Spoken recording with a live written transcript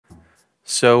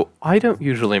So, I don't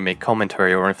usually make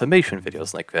commentary or information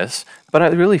videos like this, but I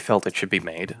really felt it should be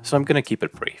made, so I'm gonna keep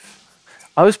it brief.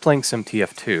 I was playing some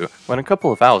TF2 when a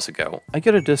couple of hours ago, I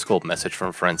get a Discord message from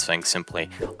a friend saying simply,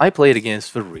 I played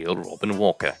against the real Robin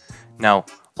Walker. Now,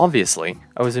 obviously,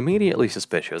 I was immediately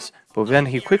suspicious, but then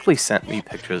he quickly sent me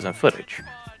pictures and footage.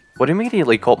 What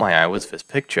immediately caught my eye was this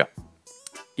picture.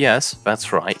 Yes,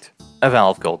 that's right, a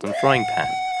Valve Golden Frying Pan.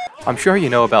 I'm sure you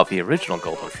know about the original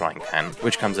Golden Frying Pan,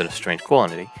 which comes in a strange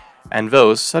quality, and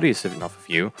those studious enough of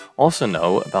you also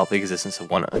know about the existence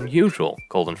of one unusual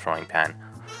Golden Frying Pan.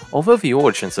 Although the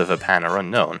origins of the pan are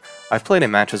unknown, I've played in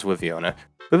matches with the owner,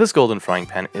 but this Golden Frying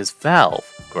Pan is Valve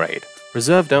grade,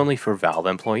 reserved only for Valve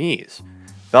employees.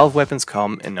 Valve weapons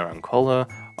come in their own color,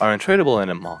 are untradeable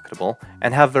and unmarketable,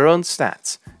 and have their own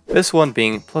stats, this one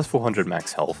being plus 400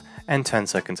 max health and 10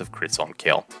 seconds of crits on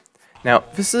kill. Now,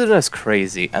 this isn't as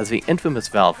crazy as the infamous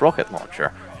Valve rocket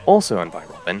launcher, also owned by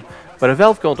Robin, but a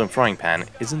Valve Golden Frying Pan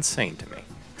is insane to me.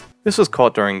 This was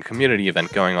caught during a community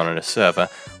event going on in a server,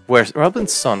 where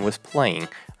Robin's son was playing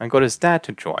and got his dad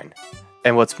to join.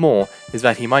 And what's more, is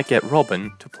that he might get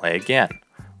Robin to play again.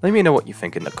 Let me know what you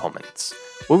think in the comments.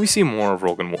 Will we see more of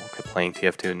Robin Walker playing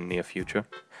TF2 in the near future?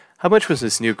 How much was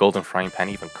this new Golden Frying Pan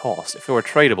even cost if it were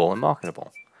tradable and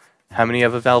marketable? How many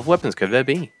other Valve weapons could there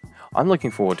be? I'm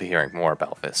looking forward to hearing more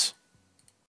about this.